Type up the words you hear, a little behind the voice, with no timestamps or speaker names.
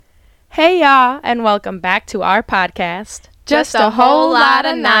Hey y'all, and welcome back to our podcast, Just a Whole Lot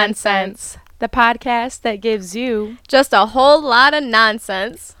of Nonsense. The podcast that gives you just a whole lot of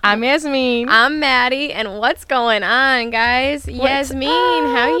nonsense. I'm Yasmin. I'm Maddie, and what's going on, guys? Yasmin,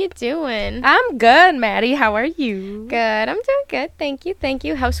 how you doing? I'm good, Maddie. How are you? Good. I'm doing good. Thank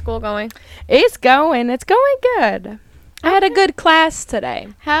you. How's school going? It's going good. I had a good class today.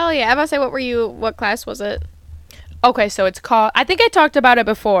 Hell yeah. I was about to say, what class was it? Okay, so it's called, I think I talked about it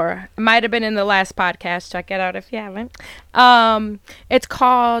before. It might have been in the last podcast. Check it out if you haven't. It's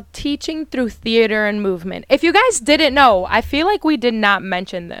called Teaching Through Theater and Movement. If you guys didn't know, I feel like we did not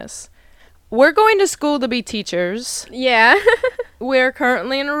mention this. We're going to school to be teachers. Yeah. We're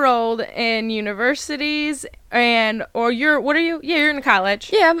currently enrolled in universities you're in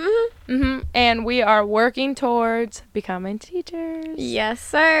college. Yeah. And we are working towards becoming teachers. Yes,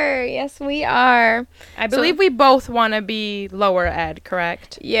 sir. Yes, we are. I believe we both want to be lower ed,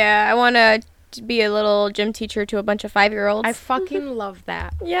 correct? Yeah, I want to be a little gym teacher to a bunch of 5-year-olds. I fucking love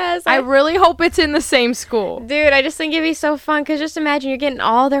that. Yes. I really hope it's in the same school. Dude, I just think it'd be so fun because just imagine you're getting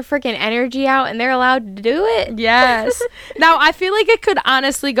all their freaking energy out and they're allowed to do it. Yes. Now, I feel like it could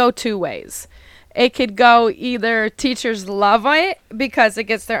honestly go two ways. It could go either teachers love it because it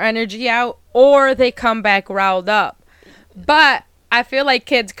gets their energy out, or they come back riled up. But I feel like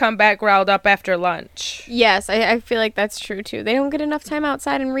kids come back riled up after lunch. Yes, I feel like that's true, too. They don't get enough time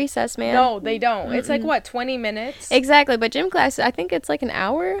outside in recess, man. No, they don't. It's like, 20 minutes? Exactly, but gym class, I think it's like an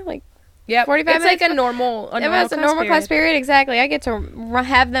hour, yeah, 45 minutes. It's like a normal class period. Exactly. I get to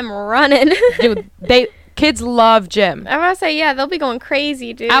have them running. Dude, kids love gym. I'm going to say, yeah, they'll be going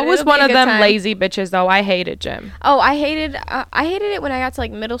crazy, dude. I was one of them lazy bitches, though. I hated gym. Oh, I hated it when I got to,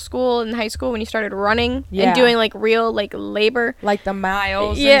 middle school and high school when you started running and doing, real, labor. Like the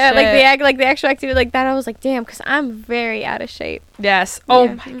miles yeah, and shit. the actual activity like that. I was like, damn, because I'm very out of shape. Yes. Oh,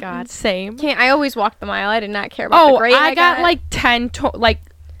 my God. Same. I always walked the mile. I did not care about the grade I got. 10,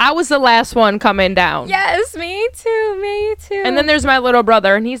 I was the last one coming down. Yes, me too. And then there's my little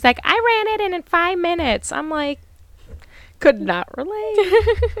brother, and he's like, I ran it in 5 minutes. I'm like, could not relate.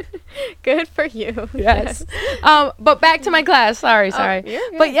 Good for you. Yes. But back to my class. Sorry.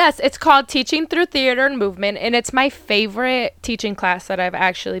 But yes, it's called Teaching Through Theater and Movement, and it's my favorite teaching class that I've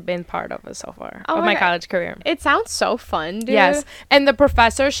actually been part of so far of my college career. It sounds so fun, dude. Yes. And the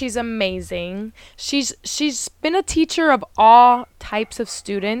professor, she's amazing. She's been a teacher of all types of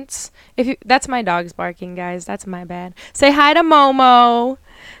students. That's my dog's barking, guys. That's my bad. Say hi to Momo.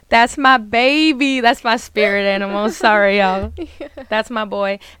 That's my baby. That's my spirit animal. Sorry, y'all. That's my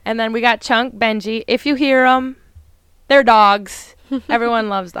boy. And then we got Chunk, Benji. If you hear them, they're dogs. Everyone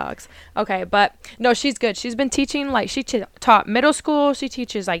loves dogs. Okay, but no, she's good. She's been teaching, she taught middle school. She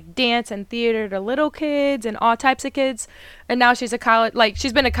teaches, dance and theater to little kids and all types of kids. And now she's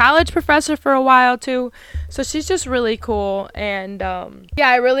she's been a college professor for a while, too. So she's just really cool. And,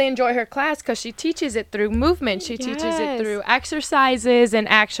 I really enjoy her class because she teaches it through movement. She teaches it through exercises and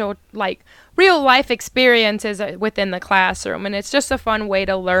actual, real life experiences within the classroom, and it's just a fun way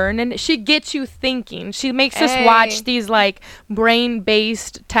to learn, and she gets you thinking. She makes us watch these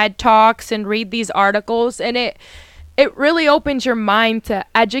brain-based TED Talks and read these articles, and it really opens your mind to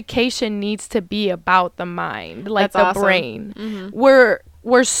education needs to be about the mind, That's the awesome. brain. Mm-hmm.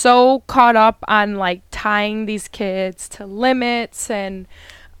 We're so caught up on tying these kids to limits and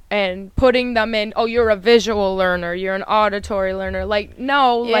putting them in, you're a visual learner, you're an auditory learner.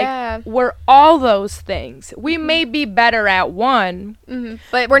 We're all those things. We may be better at one. Mm-hmm.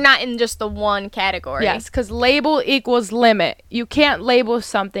 But we're not in just the one category. Yes, because label equals limit. You can't label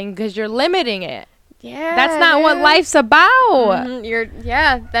something because you're limiting it. Yeah. That's not what life's about.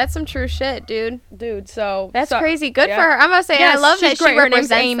 Mm-hmm. That's some true shit, dude. So. That's crazy. Good for her. I'm going to say, I love that she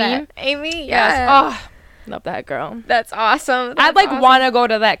represents Amy. Amy, yes. Oh. Love that girl. That's awesome. I'd want to go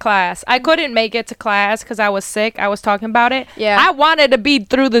to that class. I couldn't make it to class because I was sick. I was talking about it. Yeah. I wanted to be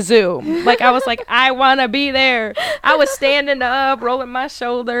through the Zoom. I was like, I want to be there. I was standing up, rolling my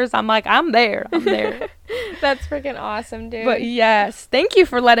shoulders. I'm like, I'm there. That's freaking awesome, dude. But yes, thank you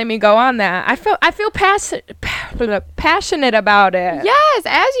for letting me go on that. I feel passionate about it. Yes,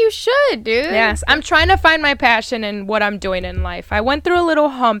 as you should, dude. Yes, I'm trying to find my passion in what I'm doing in life. I went through a little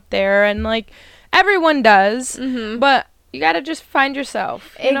hump there, and everyone does, but you gotta just find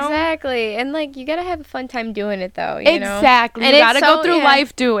yourself. Exactly. And you gotta have a fun time doing it, though. Exactly. And you gotta go through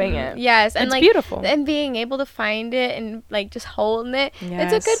life doing it. Yes, and it's beautiful. And being able to find it and just holding it,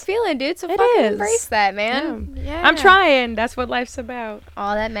 yes. It's a good feeling, dude. So fucking embrace that, man. Yeah. I'm trying. That's what life's about.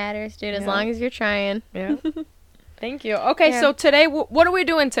 All that matters, dude. As long as you're trying. Yeah. Thank you. Okay, so today, what are we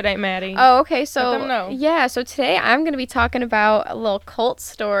doing today, Maddie? Oh, okay. So let them know. Yeah, so today I'm going to be talking about a little cult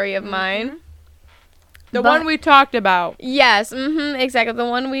story of mine. The one we talked about. Yes, exactly. The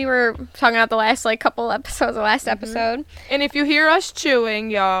one we were talking about the last couple episodes, the last episode. And if you hear us chewing,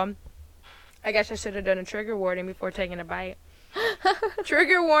 y'all, I guess I should have done a trigger warning before taking a bite.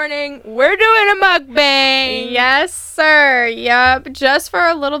 Trigger warning, we're doing a mukbang. Yes, sir. Yep. Just for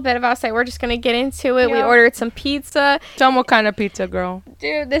a little bit, I'll say we're just going to get into it. Yep. We ordered some pizza. Tell them what kind of pizza, girl.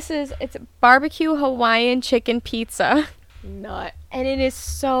 Dude, it's barbecue Hawaiian chicken pizza. Nut. And it is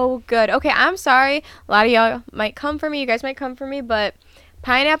so good. Okay, I'm sorry. A lot of y'all might come for me. You guys might come for me, but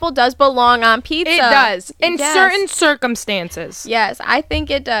pineapple does belong on pizza. It does. In certain circumstances. Yes, I think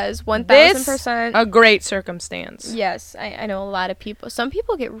it does. 1,000%. A great circumstance. Yes, I know a lot of people. Some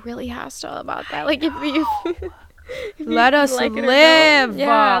people get really hostile about that. Like, if you let us like live.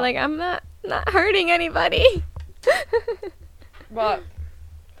 Yeah, like, I'm not hurting anybody. But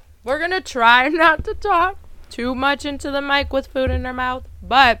we're going to try not to talk too much into the mic with food in our mouth,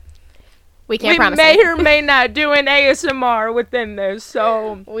 but we can't promise may or may not do an ASMR within this,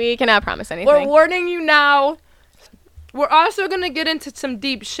 so we cannot promise anything. We're warning you now. We're also gonna get into some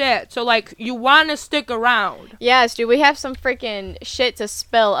deep shit, so like you want to stick around. Yes, dude, we have some freaking shit to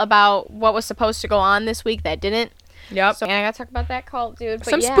spill about what was supposed to go on this week that didn't. Yep. So I gotta talk about that cult, dude. But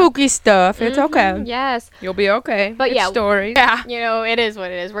some spooky stuff. It's okay. Yes. You'll be okay. But it's stories. Yeah. You know, it is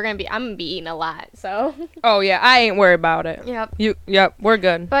what it is. I'm gonna be eating a lot, so. Oh yeah, I ain't worried about it. Yep. Yep, we're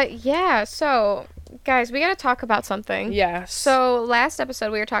good. But yeah, so guys, we gotta talk about something. Yes. So last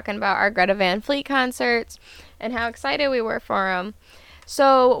episode we were talking about our Greta Van Fleet concerts and how excited we were for them.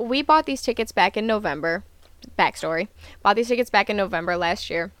 So we bought these tickets back in November. Backstory. Bought these tickets back in November last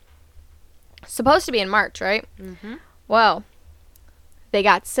year. Supposed to be in March, right? Mm-hmm. Well, they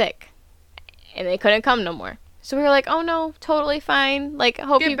got sick, and they couldn't come no more. So we were like, oh, no, totally fine. Like,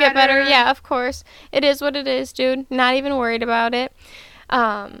 hope you get better. Yeah, of course. It is what it is, dude. Not even worried about it.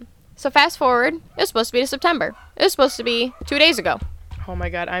 So fast forward. It was supposed to be to September. It was supposed to be 2 days ago. Oh, my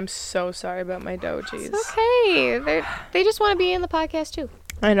God. I'm so sorry about my dojis. It's okay. They just want to be in the podcast, too.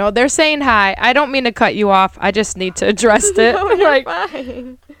 I know. They're saying hi. I don't mean to cut you off. I just need to address it. No, you're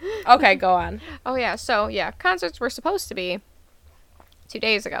fine. Okay, go on. Oh, yeah. So, yeah, concerts were supposed to be 2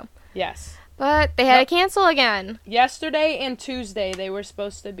 days ago. Yes. But they had to cancel again. Yesterday and Tuesday, they were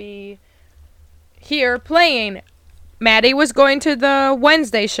supposed to be here playing. Maddie was going to the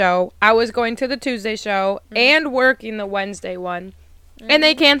Wednesday show. I was going to the Tuesday show and working the Wednesday one. And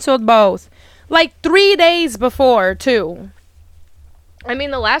they canceled both. Like 3 days before, too. I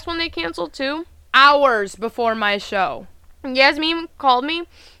mean, the last one they canceled, too. Hours before my show. Yasmin called me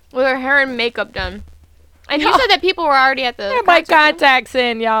with her hair and makeup done. And you said that people were already at the concert. My contacts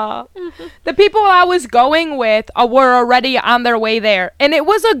in, y'all. The people I was going with were already on their way there. And it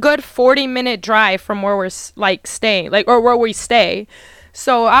was a good 40-minute drive from where we're, like, staying. Like, or where we stay.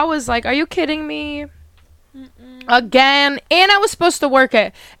 So I was like, are you kidding me? Again. And I was supposed to work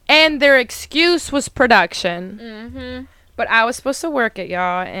it. And their excuse was production. But I was supposed to work it,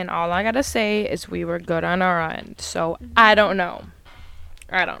 y'all. And all I got to say is we were good on our end. So I don't know.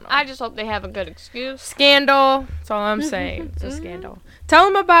 I just hope they have a good excuse. Scandal. That's all I'm saying. It's a scandal. Tell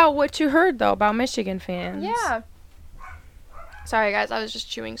them about what you heard, though, about Michigan fans. Yeah. Sorry, guys. I was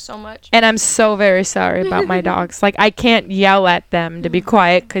just chewing so much. And I'm so very sorry about my dogs. Like, I can't yell at them to be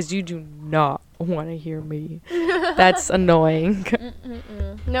quiet because you do not want to hear me. That's annoying.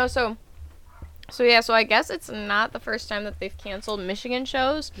 No, so yeah, so I guess it's not the first time that they've canceled Michigan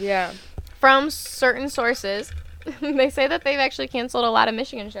shows. Yeah. From certain sources. They say that they've actually canceled a lot of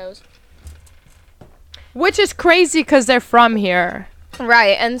Michigan shows. Which is crazy because they're from here.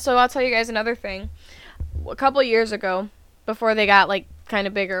 Right, and so I'll tell you guys another thing. A couple years ago, before they got, like, kind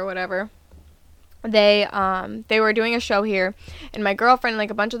of bigger or whatever, they were doing a show here, and my girlfriend and,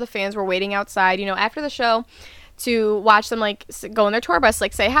 like, a bunch of the fans were waiting outside, you know, after the show to watch them, like, go in their tour bus,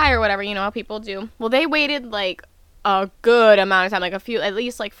 like, say hi or whatever, you know, how people do. Well, they waited, like, a good amount of time, like, at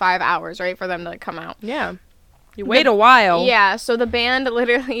least, like, 5 hours, right, for them to come out. Yeah. You wait a while. Yeah, so the band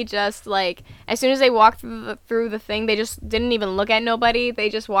literally just, like, as soon as they walked through the thing, they just didn't even look at nobody. They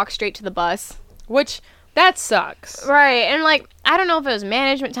just walked straight to the bus. Which, that sucks. Right, and, like, I don't know if it was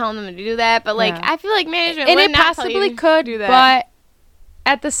management telling them to do that, but, like, I feel like management and would it not possibly could do that. But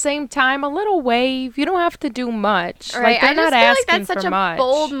at the same time, a little wave, you don't have to do much. Right, like, they're not asking for much. That's such a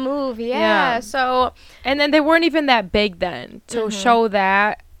bold move, yeah. So, and then they weren't even that big then to show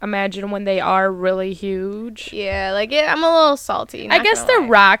that. Imagine when they are really huge. Yeah, like, I'm a little salty. I guess they're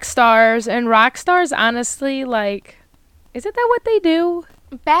rock stars, and rock stars, honestly, like, isn't that what they do?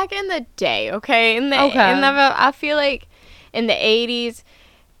 back in the day, okay? I feel like in the 80s,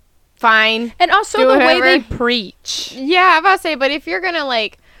 fine. And also the way they preach. Yeah, I'm about to say, but if you're gonna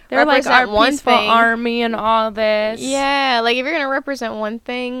like they're like our one peaceful thing, army and all this. Yeah, like if you're gonna represent one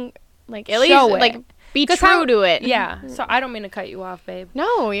thing, like at Show least it. like be true to it. Yeah. So I don't mean to cut you off, babe.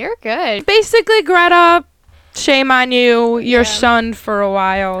 No, you're good. Basically, Greta, shame on you. You're shunned for a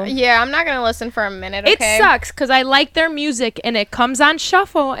while. Yeah, I'm not gonna listen for a minute. Okay? It sucks because I like their music and it comes on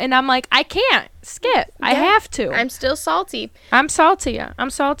shuffle and I'm like, I can't skip. Yeah. I have to. I'm still salty. I'm salty. I'm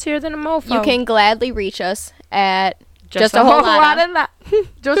saltier than a mofo. You can gladly reach us at just a whole lot of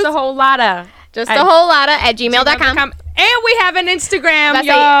just a whole lot of at gmail.com. And we have an Instagram,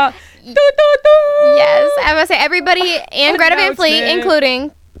 y'all. Yes, I must say everybody and Greta Van Fleet,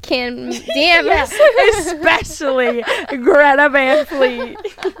 including, can DM us. Especially Greta Van Fleet.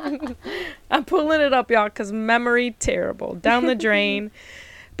 I'm pulling it up, y'all, because memory terrible. Down the drain.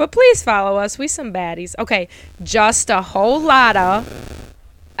 But please follow us. We some baddies. Okay, just a whole lotta.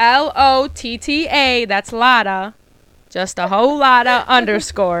 LOTTA. That's lotta. Just a whole lotta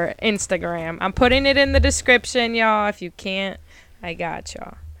 _ Instagram. I'm putting it in the description, y'all. If you can't, I got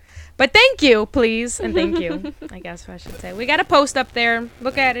y'all. But thank you, please. And thank you, I guess I should say. We got a post up there.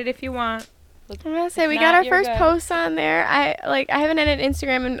 Look at it if you want. I'm going to say, we got our first post on there. I haven't had an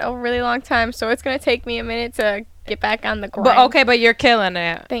Instagram in a really long time, so it's going to take me a minute to get back on the grind. But you're killing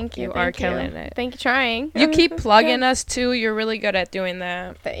it. Thank you. You are killing it. Thank you, trying. You keep plugging us, too. You're really good at doing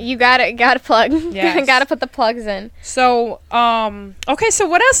that. You got to plug. Yes. Got to put the plugs in. So, okay, so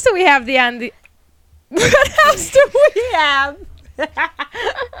what else do we have? What else do we have?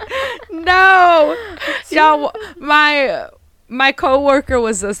 No, y'all. My coworker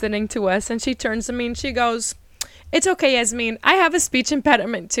was listening to us, and she turns to me and she goes, "It's okay, Yasmin. I have a speech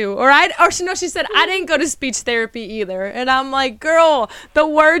impediment too." She said, "I didn't go to speech therapy either." And I'm like, "Girl, the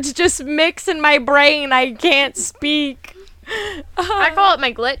words just mix in my brain. I can't speak." I call it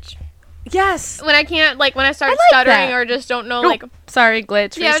my glitch. Yes. When I can't, when I start stuttering or just don't know, sorry,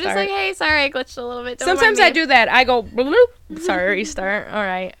 glitch. Yeah, restart. I'm just like, hey, sorry, I glitched a little bit. Sometimes I do that. I go, bloop. Sorry, restart. All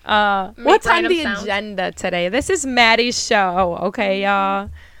right. What's on the agenda today? This is Maddie's show. Okay, y'all.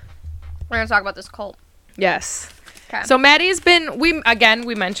 We're going to talk about this cult. Yes. Okay. So Maddie's been, we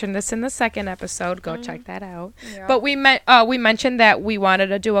mentioned this in the second episode. Go check that out. Yeah. But we mentioned that we wanted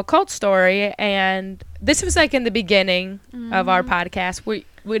to do a cult story, and this was in the beginning of our podcast.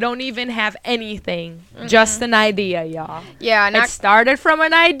 We don't even have anything, just an idea, y'all. Yeah, it started from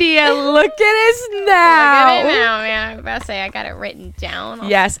an idea. Look at us now. Look at it now, man. I was about to say I got it written down.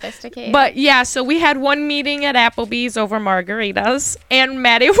 Yes, sophisticated. But yeah, so we had one meeting at Applebee's over margaritas, and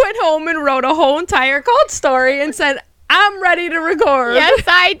Maddie went home and wrote a whole entire cult story and said, "I'm ready to record." Yes,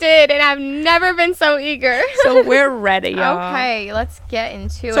 I did, and I've never been so eager. So we're ready, y'all. Okay, let's get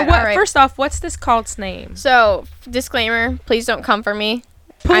into it. So first off, what's this cult's name? So, disclaimer, please don't come for me.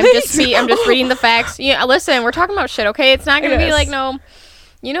 I'm just reading the facts. Listen, we're talking about shit, okay? It's not gonna be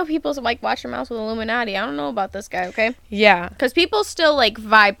people watch your mouth with Illuminati. I don't know about this guy, okay? Yeah. Because people still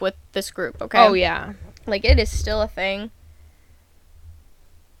vibe with this group, okay? Oh yeah. It is still a thing.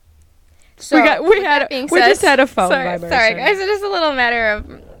 So we just had a phone vibration. Sorry, guys. It's just a little matter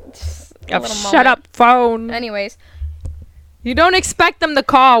of shut up, phone. Anyways. You don't expect them to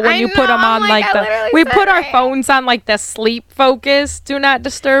call when you put them on we put our phones on the sleep focus, do not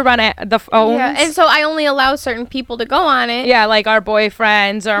disturb on the phones. Yeah, and so I only allow certain people to go on it. Yeah, our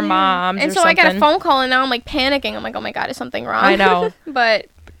boyfriends or moms. And so I got a phone call and now I'm panicking. I'm like, oh my God, is something wrong? I know. But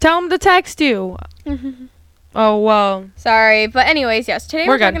tell them to text you. Oh, well. Sorry. But anyways, yes. Today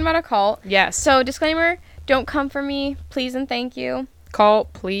we're talking about a cult. Yes. So disclaimer, don't come for me, please and thank you.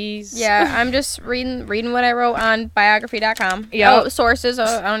 Cult, please. Yeah, I'm just reading what I wrote on biography.com. Yeah. Oh, sources.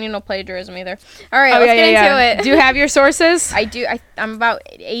 I don't need no plagiarism either. All right, let's get into it. Do you have your sources? I do. I'm about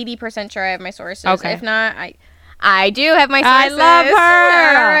 80% sure I have my sources. Okay. If not, I do have my sources. I love her.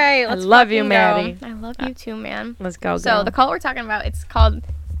 All right, let's I love you, Maddie. I love you too, man. Let's go. So the cult we're talking about, it's called,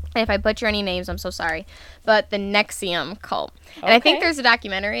 if I butcher any names, I'm so sorry, but the Nexium cult. And I think there's a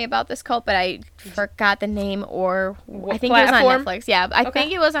documentary about this cult, but I forgot the name, or I think it was on Netflix. Yeah, I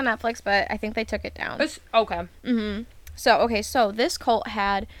think it was on Netflix, but I think they took it down. Okay. Mm-hmm. So this cult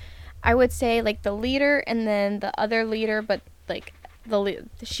had, I would say, the leader and then the other leader, but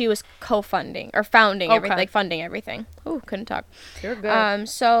she was co-funding or founding everything, funding everything. Ooh, couldn't talk. You're good.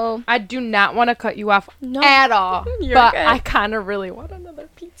 So I do not want to cut you off at all, but good. I kind of really want another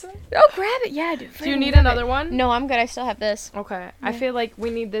pizza. Oh, grab it. Yeah, dude. Do you need another one? No, I'm good. I still have this. Okay. Yeah. I feel like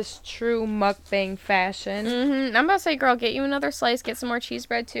we need this true mukbang fashion. Mm-hmm. I'm about to say, girl, get you another slice. Get some more cheese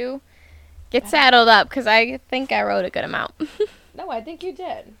bread, too. Get saddled up, because I think I wrote a good amount. No, I think you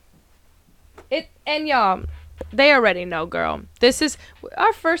did. And y'all, they already know, girl. This is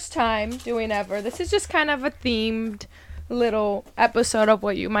our first time doing ever. This is just kind of a themed little episode of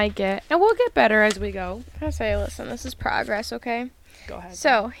what you might get. And we'll get better as we go. I say, listen, this is progress, okay? Go ahead.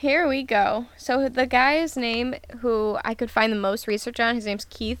 So, here we go. So, the guy's name who I could find the most research on, his name's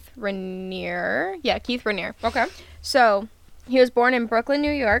Keith Rainier. Yeah, Keith Rainier. Okay. So, he was born in Brooklyn,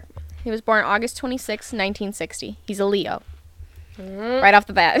 New York. He was born August 26, 1960. He's a Leo. Right off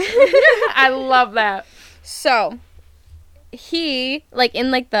the bat. I love that. So, he, like, in,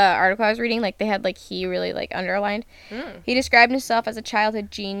 like, the article I was reading, like, they had, like, he really, like, underlined. He described himself as a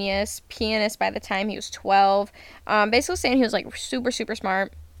childhood genius, pianist by the time he was 12. Basically saying he was, like, super, super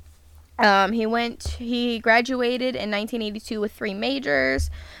smart. He graduated in 1982 with 3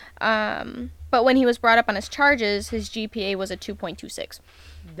 majors. But when he was brought up on his charges, his GPA was a 2.26.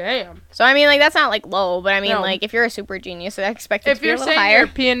 Damn. So, I mean, like, that's not, like, low, but I mean, No. like, if you're a super genius, I expect it to be a little If you're saying higher. you're a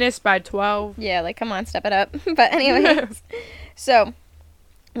pianist by 12. Yeah, like, come on, step it up. But anyways, so,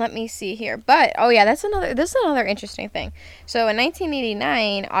 let me see here. But, oh yeah, this is another interesting thing. So, in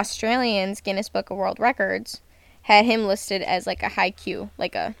 1989, Australian's Guinness Book of World Records had him listed as, like, a high Q,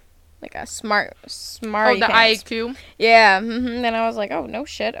 like a smart. Oh, the IQ. Yeah, Then I was like, oh, no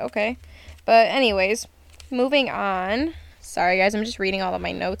shit, okay. But anyways, moving on. Sorry, guys, I'm just reading all of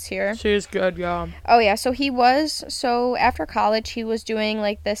my notes here. She's good, y'all. Oh, yeah, so after college, he was doing,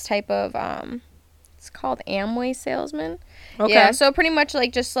 like, this type of, it's called Amway salesman. Okay. Yeah, so pretty much,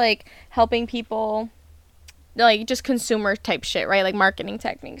 like, just, like, helping people, like, just consumer type shit, right? Like, marketing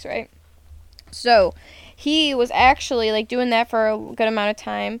techniques, right? So, he was actually, like, doing that for a good amount of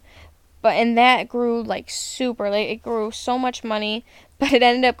time. And that grew, like, super, like, it grew so much money, but it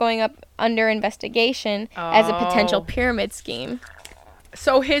ended up going up under investigation as a potential pyramid scheme.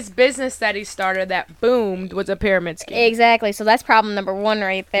 So his business that he started that boomed was a pyramid scheme. Exactly. So that's problem number 1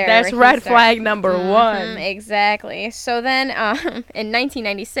 right there. That's red flag number 1. Exactly. So then in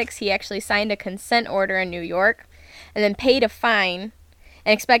 1996, he actually signed a consent order in New York and then paid a fine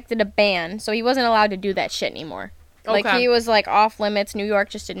and expected a ban. So he wasn't allowed to do that shit anymore. Okay. Like, he was, like, off limits. New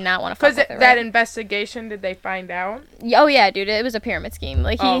York just did not want to fuck with it, right? That investigation, did they find out? Oh, yeah, dude. It was a pyramid scheme.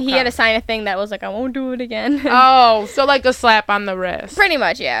 Like, he Okay. had to sign a thing that was like, I won't do it again. Oh, so like a slap on the wrist. Pretty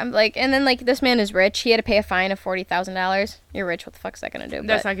much, yeah. Like, and then, like, this man is rich. He had to pay a fine of $40,000. You're rich. What the fuck's that gonna do?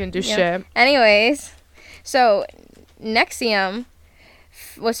 That's not gonna do shit. Anyways, so Nexium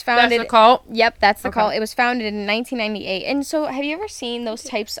was founded. That's the cult? Yep, that's the Okay. cult. It was founded in 1998. And so, have you ever seen those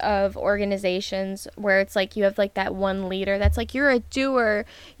types of organizations where it's like you have like that one leader that's like, you're a doer,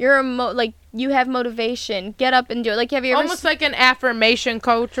 you're like you have motivation, get up and do it. Like, have you ever Almost like an affirmation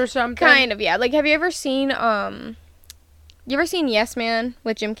coach or something. kind of, yeah. Like, have you ever seen Yes Man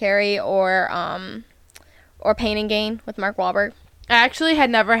with Jim Carrey or Pain and Gain with Mark Wahlberg? I actually had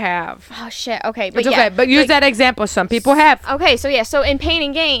never have. Oh shit. Okay, but It's yeah. okay, but use that example. Some people have. Okay, so yeah, so in Pain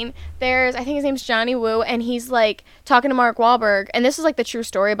and Gain, I think his name's Johnny Woo, and he's like talking to Mark Wahlberg, and this is like the true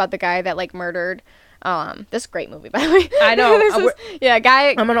story about the guy that like murdered. This is a great movie, by the way. I know. Guy.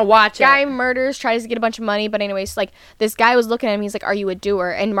 I'm gonna watch it. Guy murders, tries to get a bunch of money, but anyways, like this guy was looking at him. He's like, "Are you a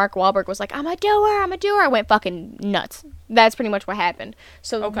doer?" And Mark Wahlberg was like, "I'm a doer. I'm a doer." I went fucking nuts. That's pretty much what happened.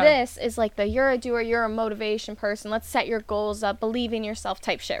 So this is like you're a doer, you're a motivation person. Let's set your goals up, believe in yourself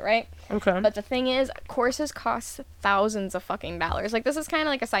type shit, right? Okay. But the thing is, courses cost thousands of fucking dollars. Like, this is kind of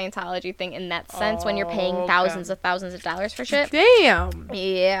like a Scientology thing in that sense when you're paying thousands of dollars for shit. Damn.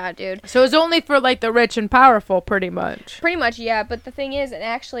 Yeah, dude. So it's only for like the rich and powerful, pretty much. Pretty much, yeah. But the thing is, and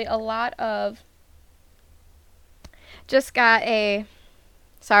actually a lot of... Just got a...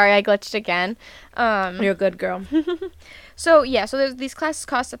 Sorry, I glitched again. You're a good girl. So, yeah, so these classes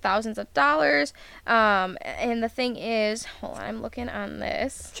cost thousands of dollars. And the thing is, hold on, I'm looking on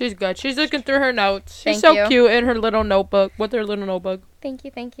this. She's good. She's looking through her notes. She's Thank so you. cute in her little notebook. With her little notebook. Thank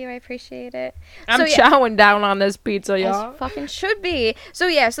you. I appreciate it. I'm So, chowing down on this pizza, y'all. As fucking should be. So,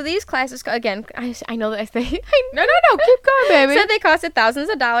 yeah, so these classes, again, I know that they... No. Keep going, baby. Said they costed thousands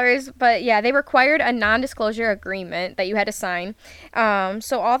of dollars, but yeah, they required a non-disclosure agreement that you had to sign.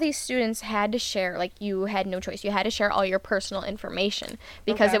 So all these students had to share, like, you had no choice. You had to share all your personal information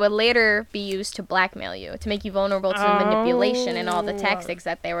because it would later be used to blackmail you, to make you vulnerable to manipulation and all the tactics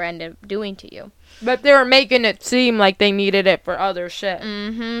that they were end up doing to you. But they were making it seem like they needed it for other shit.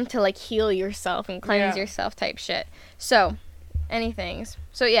 To, like, heal yourself and cleanse yourself type shit. So... anythings.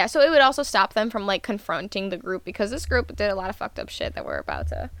 So yeah, so it would also stop them from like confronting the group because this group did a lot of fucked up shit that we're about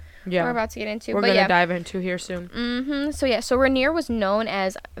to get into. We're gonna dive into here soon. So yeah, so Rainier was known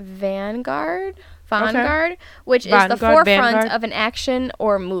as Vanguard Vanguard, which is the forefront of an action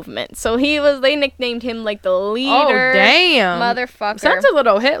or movement. So they nicknamed him like the leader. Oh, damn. Motherfucker. Sounds a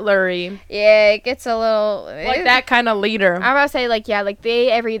little Hitler-y. Yeah, it gets a little... Like that kind of leader. I'm about to say, like, yeah, like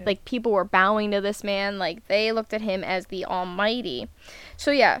people were bowing to this man. Like, they looked at him as the almighty.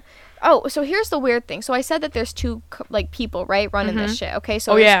 So, yeah. Oh, so here's the weird thing. So I said that there's two like people, right, running this shit. Okay,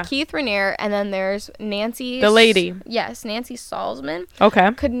 so there's Keith Raniere, and then there's Nancy. The lady. Yes, Nancy Salzman.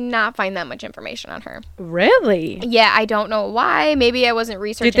 Okay. Could not find that much information on her. Really? Yeah, I don't know why. Maybe I wasn't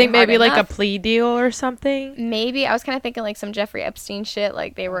researching. Do you think maybe enough. like a plea deal or something? Maybe. I was kind of thinking like some Jeffrey Epstein shit.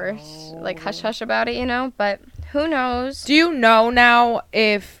 Like they were like hush hush about it, you know. But who knows? Do you know now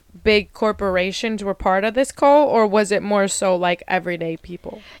if big corporations were part of this cult, or was it more so like everyday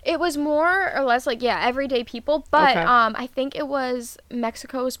people? It was more or less like everyday people, but I think it was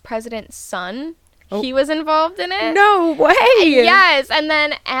Mexico's president's son. He was involved in it. No way. Yes, and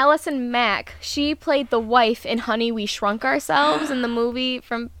then Allison Mack, she played the wife in Honey We Shrunk Ourselves in the movie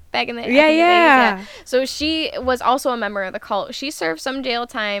from back in the yeah. So she was also a member of the cult. She served some jail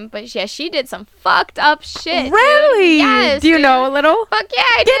time, but yeah, she did some fucked up shit. Really? Dude. Yes. Do you know a little? Fuck yeah,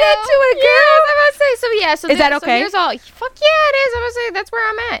 I Get into it, girl. Yes, I'm about to say. So yeah, so is that okay? So here's all. Fuck yeah, it is. I'm about to say that's where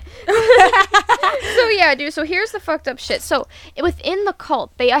I'm at. So yeah, dude. So here's the fucked up shit. So within the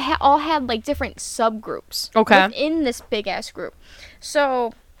cult, they all had like different subgroups. Okay. Within this big ass group.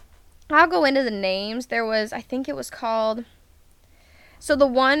 So I'll go into the names. There was, I think it was called. So the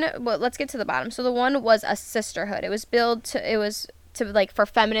one, well, let's get to the bottom. So the one was a sisterhood. It was like for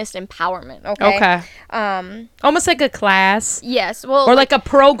feminist empowerment. Okay. Okay. Almost like a class. Yes. Well. Or like a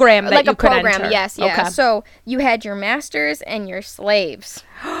program that you could enter. Yes. Yeah. Okay. So you had your masters and your slaves.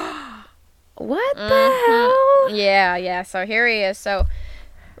 What the hell? Yeah. Yeah. So here he is. So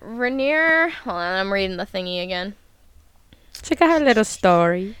Raniere. Hold on. I'm reading the thingy again. Check out her little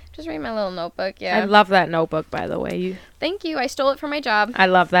story. Just read my little notebook. Yeah. I love that notebook, by the way. Thank you. I stole it for my job. I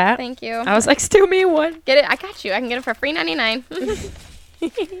love that. Thank you. I was like, steal me one. Get it. I got you. I can get it for free $99.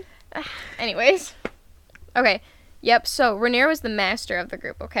 Anyways. Okay. Yep. So Raniere was the master of the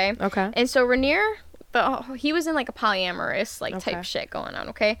group. Okay. Okay. And so Raniere, he was in like a polyamorous type shit going on.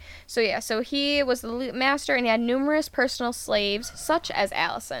 Okay. So yeah. So he was the master, and he had numerous personal slaves, such as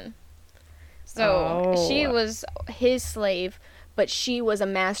Allison. So she was his slave, but she was a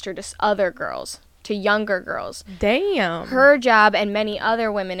master to other girls, to younger girls. Damn. Her job, and many other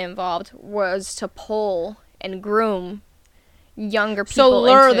women involved, was to pull and groom younger people. So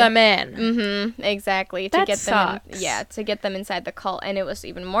lure them in. Mm-hmm. Exactly. That to get sucks. them to get them inside the cult. And it was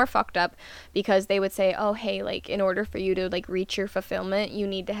even more fucked up because they would say, oh, hey, like, in order for you to, like, reach your fulfillment, you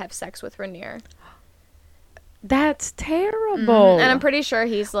need to have sex with Raniere. That's terrible. Mm-hmm. And I'm pretty sure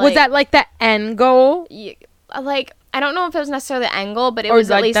he's like... Was that, like, the end goal? Like, I don't know if it was necessarily the angle, but it was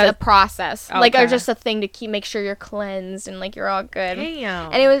like at least a process. Okay. Like, or just a thing to make sure you're cleansed and, like, you're all good.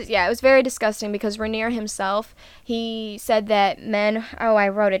 Damn. And it was very disgusting because Raniere himself, he said that men... Oh, I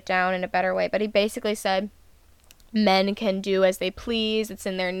wrote it down in a better way, but he basically said... Men can do as they please. It's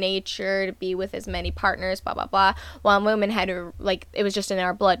in their nature to be with as many partners, blah, blah, blah. While women had to, like, it was just in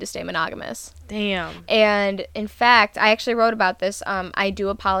our blood to stay monogamous. Damn. And, in fact, I actually wrote about this. I do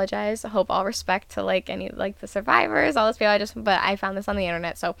apologize. I hope all respect to, like, any, like, the survivors, all this people. But I found this on the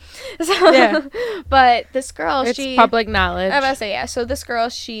internet, so. Yeah. But this girl, it's public knowledge. I was about to say, yeah. So this girl,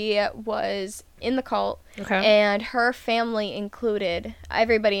 she was in the cult. Okay. And her family included,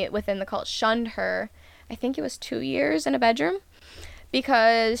 everybody within the cult shunned her. I think it was 2 years in a bedroom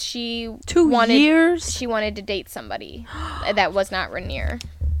because she wanted to date somebody that was not Raniere.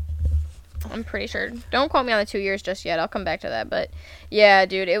 I'm pretty sure. Don't quote me on the 2 years just yet. I'll come back to that. But yeah,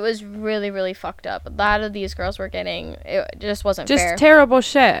 dude, it was really, really fucked up. A lot of these girls were getting, it just wasn't fair. Just terrible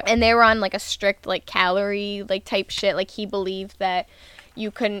shit. And they were on like a strict like calorie like type shit. Like he believed that you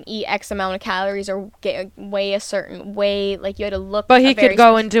couldn't eat X amount of calories or weigh a certain way. Like, you had to look. But he could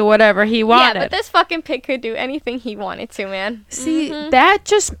go and do whatever he wanted. Yeah, but this fucking pig could do anything he wanted to, man. See, that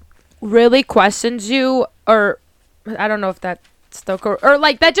just really questions you, or I don't know if that's still correct, or,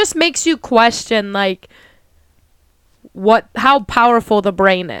 like, that just makes you question, like, how powerful the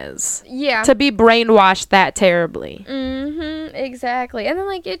brain is. Yeah. To be brainwashed that terribly. Mm-hmm, exactly. And then,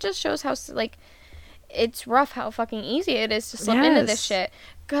 like, it just shows how, like, it's rough how fucking easy it is to slip into this shit.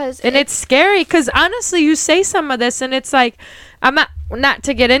 And it's scary because honestly, you say some of this and it's like, I'm not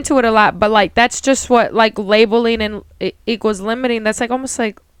to get into it a lot, but like that's just what like labeling and equals limiting. That's like almost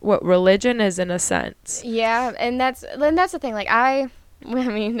like what religion is in a sense. Yeah, and that's the thing. Like I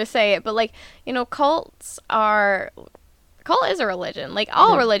mean to say it, but like, you know, cults are cult is a religion. Like,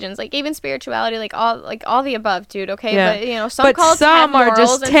 all religions, like, even spirituality, like all the above, dude, okay? But, some cults some have are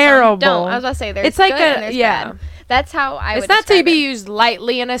just terrible. Don't. I was about to say, there's it's like good and there's bad. That's how I would describe it. It's not to be used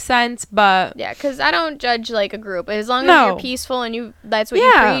lightly in a sense, but... Yeah, because I don't judge, like, a group. As long as you're peaceful and that's what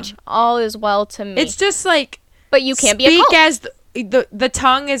you preach, all is well to me. It's just, like... But you can't be a cult. As the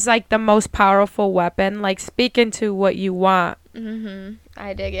tongue is, like, the most powerful weapon. Like, speak into what you want.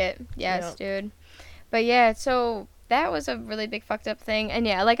 I dig it. Yes, dude. But, yeah, so... That was a really big fucked up thing. And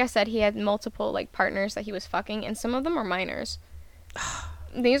yeah, like I said, he had multiple like partners that he was fucking, and some of them were minors.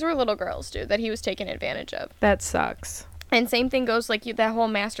 These were little girls, dude, that he was taking advantage of. That sucks. And same thing goes like that whole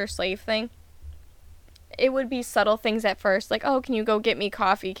master slave thing. It would be subtle things at first, like, oh, can you go get me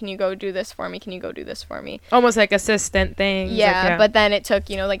coffee? Can you go do this for me? Can you go do this for me? Almost like assistant things. Yeah, but then it took,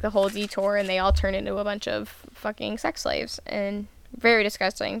 like the whole detour, and they all turned into a bunch of fucking sex slaves, and very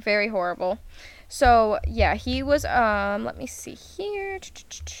disgusting, very horrible. So, yeah, he was, let me see here.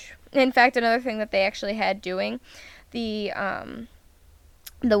 In fact, another thing that they actually had doing, the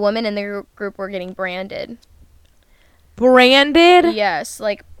women in the group were getting branded. Branded? Yes,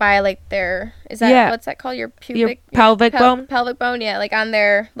 like, by, like, their, what's that called? Your pubic? Your pelvic bone? Pelvic bone, yeah, like, on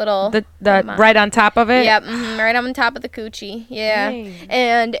their little... The right on top of it? Yep, right on top of the coochie, yeah. Dang.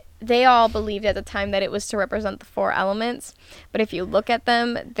 And they all believed at the time that it was to represent the 4 elements, but if you look at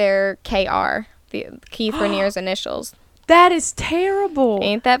them, they're KR. The Keith Raniere's initials. That is terrible.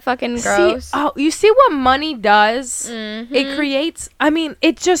 Ain't that fucking gross? You see what money does? It creates,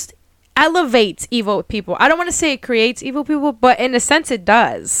 it just elevates evil people. I don't want to say it creates evil people, but in a sense it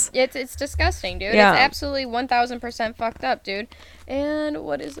does. It's disgusting, dude. Yeah. It's absolutely 1000% fucked up, dude. And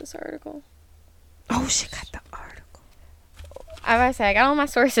what is this article? Oh, she got the article. I was say I got all my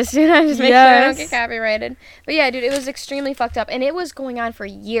sources, dude. I just make sure I don't get copyrighted. But yeah, dude, it was extremely fucked up, and it was going on for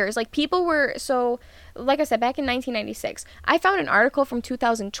years. Like, people were like I said, back in 1996, I found an article from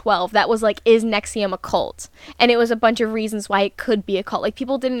 2012 that was like, is NXIVM a cult? And it was a bunch of reasons why it could be a cult. Like,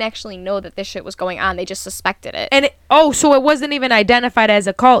 people didn't actually know that this shit was going on. They just suspected it. And so it wasn't even identified as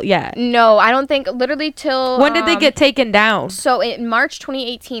a cult yet? No, I don't think, literally till... When did they get taken down? So in March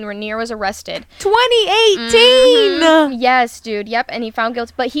 2018, Raniere was arrested. 2018? Yes, dude. Yep, and he found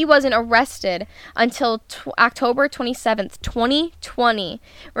guilty. But he wasn't arrested until October 27th, 2020.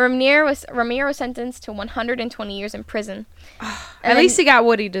 Raniere was sentenced to 120 years in prison. At least he got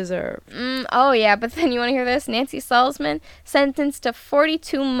what he deserved. Oh, yeah, but then you want to hear this? Nancy Salzman sentenced to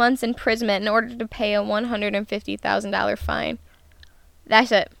 42 months imprisonment in order to pay a $150,000 fine.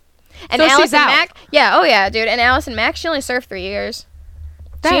 That's it. And so Allison she's out. Mack, yeah, oh yeah, dude. And Allison Mack, she only served 3 years.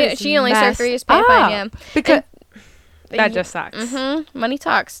 She only served 3 years pay fine, yeah. Because that just sucks. Money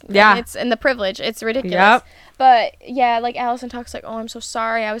talks. Yeah. And the privilege. It's ridiculous. Yep. But yeah, like Allison talks like, oh, I'm so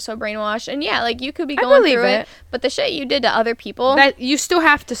sorry, I was so brainwashed. And yeah, like you could be going through it, but the shit you did to other people, that you still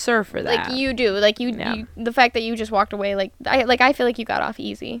have to serve for that. Like you do, like you the fact that you just walked away, like I feel like you got off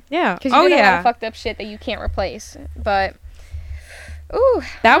easy. Yeah. Because you did a lot of fucked up shit that you can't replace. But ooh,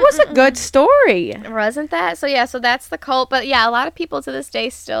 that was a good story, wasn't that? So yeah, so that's the cult. But yeah, a lot of people to this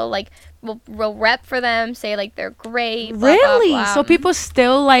day still like will rep for them, say like they're great. Blah, really? blah, blah. So people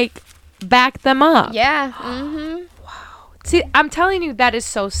still like back them up. Yeah. Wow. See, I'm telling you, that is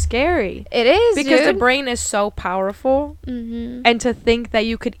so scary. It is, because dude. the brain is so powerful, and to think that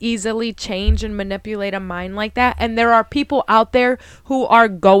you could easily change and manipulate a mind like that, and there are people out there who are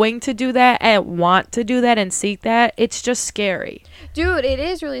going to do that and want to do that and seek that. It's just scary. Dude, it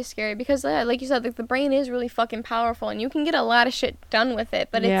is really scary because, like you said, like, the brain is really fucking powerful, and you can get a lot of shit done with it.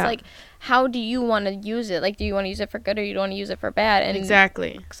 But it's like, how do you want to use it? Like, do you want to use it for good or you don't want to use it for bad? And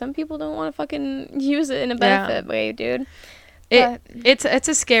exactly. Some people don't want to fucking use it in a benefit way, dude. It's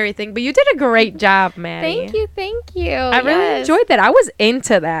a scary thing, but you did a great job, Maddie. Thank you. I really enjoyed that. I was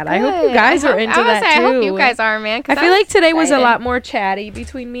into that. Good. I hope you guys are into that too. I hope you guys are, man. I feel like today was a lot more chatty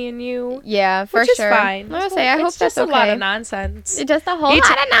between me and you. Yeah, for which sure. Is fine. I hope that's okay. A lot of nonsense. It's just a whole lot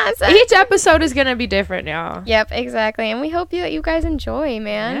of nonsense. Each episode is gonna be different, y'all. Yep, exactly. And we hope you guys enjoy,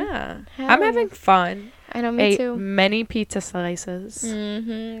 man. Yeah, I'm having fun. I know, me too. Many pizza slices.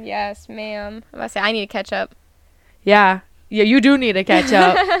 Yes, ma'am. I'm about to say I need to catch up. Yeah. Yeah, you do need to catch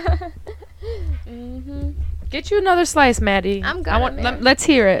up. Get you another slice, Maddie. I'm gonna. Let's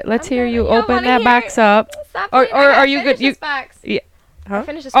hear it. Let's hear you open that box up. Or are you good? You box. Yeah. Huh?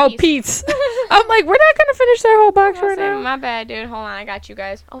 Finish this piece. Pete's. I'm like, we're not gonna finish their whole box right now. My bad, dude. Hold on, I got you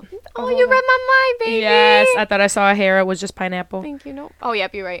guys. Oh, you read my mind, baby. Yes, I thought I saw a hair. It was just pineapple. Thank you. No. Oh,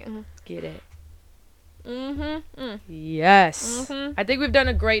 yep, you're right. Get it. Yes. I think we've done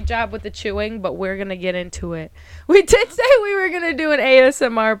a great job with the chewing, but we're going to get into it. We did say we were going to do an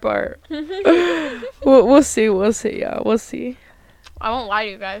ASMR part. We'll see. We'll see, y'all. We'll see. I won't lie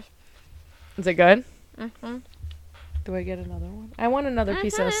to you guys. Is it good? Do I get another one? I want another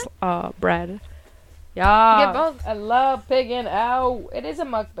piece of bread. Yeah. Get both. I love pigging out. It is a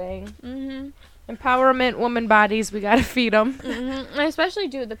mukbang. Empowerment, woman bodies. We got to feed them. I especially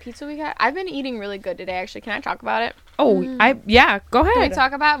do the pizza we got. I've been eating really good today, actually. Can I talk about it? Oh, yeah, go ahead. Can we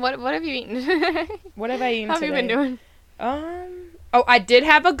talk about what have you eaten? What have I eaten How have today? you been doing? Oh, I did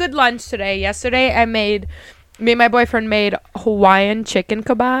have a good lunch today. Yesterday, me and my boyfriend made Hawaiian chicken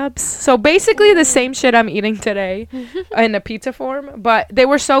kebabs. So basically the same shit I'm eating today in a pizza form, but they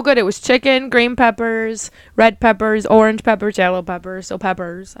were so good. It was chicken, green peppers, red peppers, orange peppers, yellow peppers. So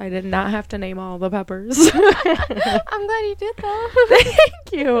peppers. I did not have to name all the peppers. I'm glad you did though.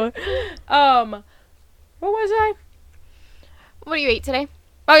 Thank you. What was I? What do you eat today?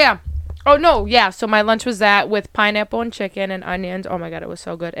 Oh, yeah. Oh, no. Yeah. So my lunch was that with pineapple and chicken and onions. Oh, my God. It was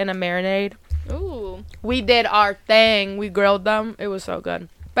so good. And a marinade. Ooh. We did our thing. We grilled them. It was so good.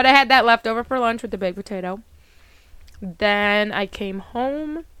 But I had that left over for lunch with the baked potato. Then I came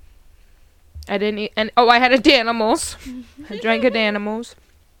home. I didn't eat. And I had a Danimals. I drank a Danimals.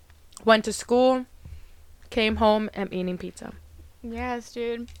 Went to school. Came home. I'm eating pizza. Yes,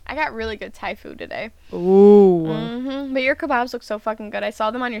 dude. I got really good Thai food today. Ooh. But your kebabs look so fucking good. I saw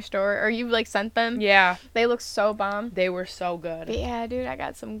them on your store, or you sent them. Yeah. They look so bomb. They were so good. But yeah, dude, I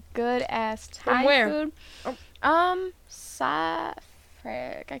got some good ass Thai From where? food.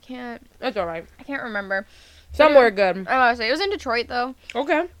 Frick, I can't remember. Somewhere good. I was say it was in Detroit though.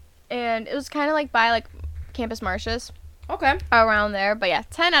 Okay. And it was kind of like by Campus Martius. Okay. Around there, but yeah,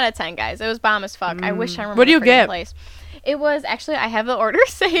 10 out of 10, guys. It was bomb as fuck. I wish I remember. What do you the get? Place. It was actually, I have the order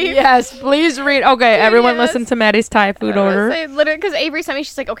saved. Yes, please read. Okay, everyone listen to Maddie's Thai food order. Literally, because Avery sent me,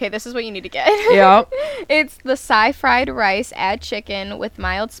 she's like, okay, this is what you need to get. Yep. It's the Thai fried rice, add chicken with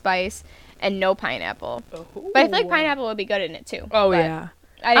mild spice, and no pineapple. Ooh. But I feel like pineapple would be good in it too. Oh, yeah.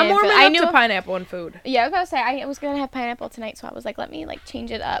 I'm warming up to pineapple in food. Yeah, I was about to say, I was going to have pineapple tonight, so I was like, let me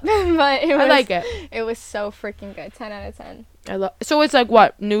change it up. But I like it. It was so freaking good. 10 out of 10. So it's like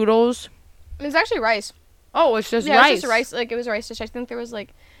what? Noodles? It's actually rice. Oh, it's just rice. Yeah, it's just rice. It was a rice dish. I think there was there's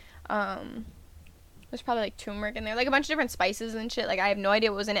probably turmeric in there, a bunch of different spices and shit. I have no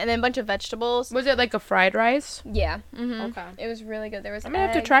idea what was in it, and then a bunch of vegetables. Was it like a fried rice? Yeah. Okay. It was really good. There was. I'm gonna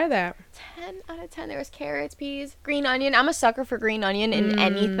have to try that. 10 out of 10. There was carrots, peas, green onion. I'm a sucker for green onion in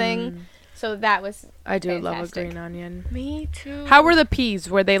anything. So that was I do fantastic. love a green onion. Me too. How were the peas?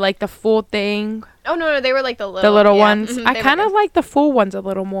 Were they like the full thing? Oh, no, they were like the little ones. I kind kind of like the full ones a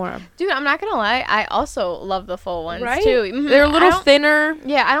little more. Dude, I'm not going to lie. I also love the full ones, right? too. They're a little thinner.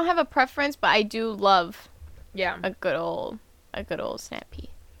 Yeah, I don't have a preference, but I do love a good old snap pea.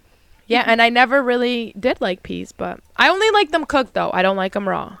 Yeah, and I never really did like peas, but I only like them cooked, though. I don't like them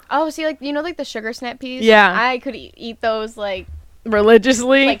raw. Oh, see, the sugar snap peas? Yeah. I could eat those,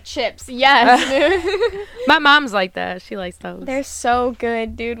 religiously? Like chips. Yes, dude. My mom's like that. She likes those. They're so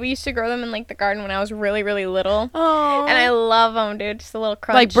good, dude. We used to grow them in, the garden when I was really, really little. Oh. And I love them, dude. Just a little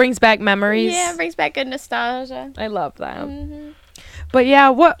crunch. Brings back memories. Yeah, brings back good nostalgia. I love that. But yeah,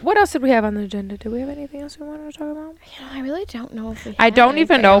 what else did we have on the agenda? Do we have anything else we wanted to talk about? I really don't know if we I don't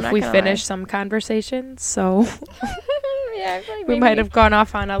even know if we finished some conversations, so yeah, I feel like we might have gone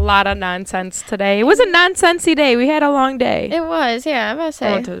off on a lot of nonsense today. It was a nonsensey day. We had a long day. It was, yeah, I'm about to say.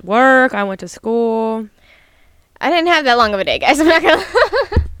 I went to work. I went to school. I didn't have that long of a day, guys. I'm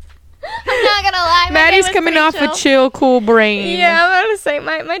not gonna lie. Maddie's coming off a chill, cool brain. Yeah, I'm about to say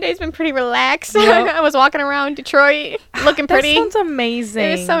my day's been pretty relaxed. Yep. I was walking around Detroit looking pretty. That sounds amazing.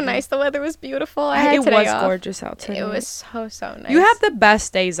 It was so nice. The weather was beautiful. I had today off. Gorgeous out today. It was so nice. You have the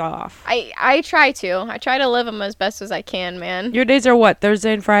best days off. I try to. I try to live them as best as I can, man. Your days are what?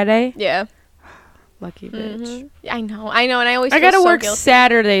 Thursday and Friday? Yeah. Lucky bitch. I know, and I always. I gotta feel so work guilty.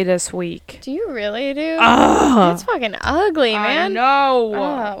 Saturday this week. Do you really, dude? That's fucking ugly, man. I know.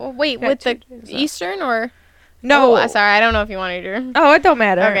 Well, wait, with the Eastern or? No. Oh, sorry, I don't know if you wanted to. Oh, it don't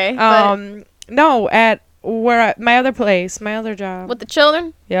matter. Okay. No, at my other place, my other job. With the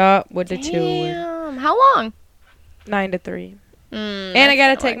children? Yeah, with the children. Damn. How long? 9 to 3. And I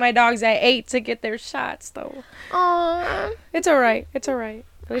gotta take my dogs at 8 to get their shots, though. Aww. It's alright.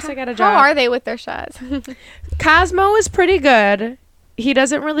 At least I got a job. How are they with their shots? Cosmo is pretty good. He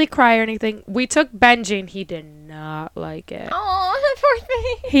doesn't really cry or anything. We took Benji and he did not like it. Oh, poor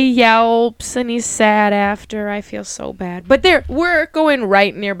thing. He yelps and he's sad after. I feel so bad. But we're going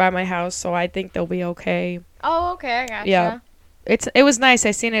right nearby my house, so I think they'll be okay. Oh, okay, I gotcha. Yeah. it was nice.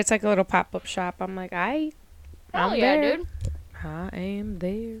 I seen it. It's like a little pop-up shop. I'm like, I'm there. Dude. I am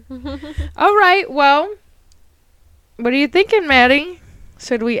there. All right. Well, what are you thinking, Maddie?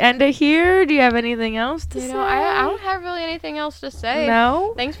 Should we end it here? Do you have anything else to say? I don't have really anything else to say.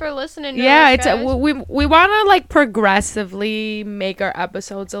 No? Thanks for listening to yeah, us, it's guys. we want to like progressively make our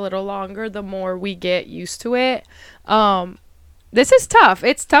episodes a little longer the more we get used to it. This is tough.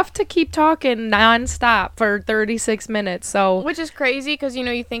 It's tough to keep talking nonstop for 36 minutes. So, which is crazy because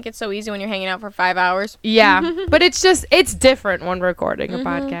you think it's so easy when you're hanging out for 5 hours. Yeah, but it's different when recording a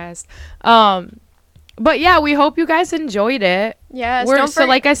podcast. But yeah, we hope you guys enjoyed it. Yes.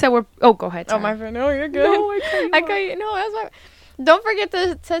 Like I said, go ahead. Oh, my friend. No, you're good. No, I cut you. No, that's my. Don't forget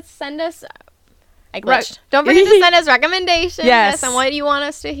to send us. Don't forget to send us recommendations. Yes. On what you want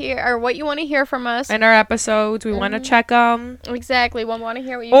us to hear or what you want to hear from us. And our episodes, we want to check them. Exactly. We want to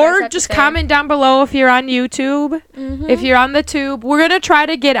hear what you guys have just to say. comment down below if you're on YouTube. If you're on the tube, we're gonna try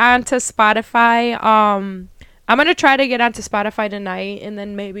to get onto Spotify. I'm going to try to get onto Spotify tonight and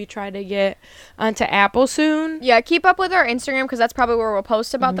then maybe try to get onto Apple soon. Yeah, keep up with our Instagram because that's probably where we'll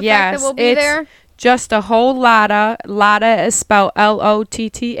post about the fact that we'll be there. Just a whole Lotta. Lotta is spelled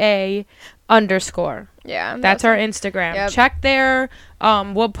LOTTA _. Yeah. That's our Instagram. Yep. Check there.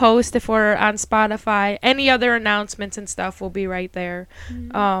 We'll post if we're on Spotify. Any other announcements and stuff will be right there.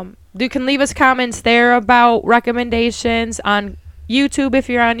 You can leave us comments there about recommendations on YouTube if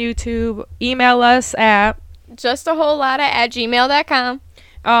you're on YouTube. Email us at justawholelotta@gmail.com.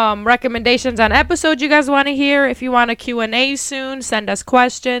 Recommendations on episodes you guys want to hear. If you want a Q&A soon, send us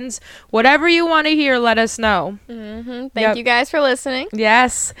questions. Whatever you want to hear, let us know. Thank you guys for listening.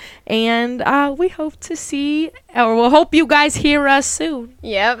 Yes. And we hope to see, or we'll hope you guys hear us soon.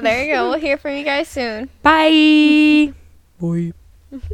 Yep, there you go. We'll hear from you guys soon. Bye. Bye.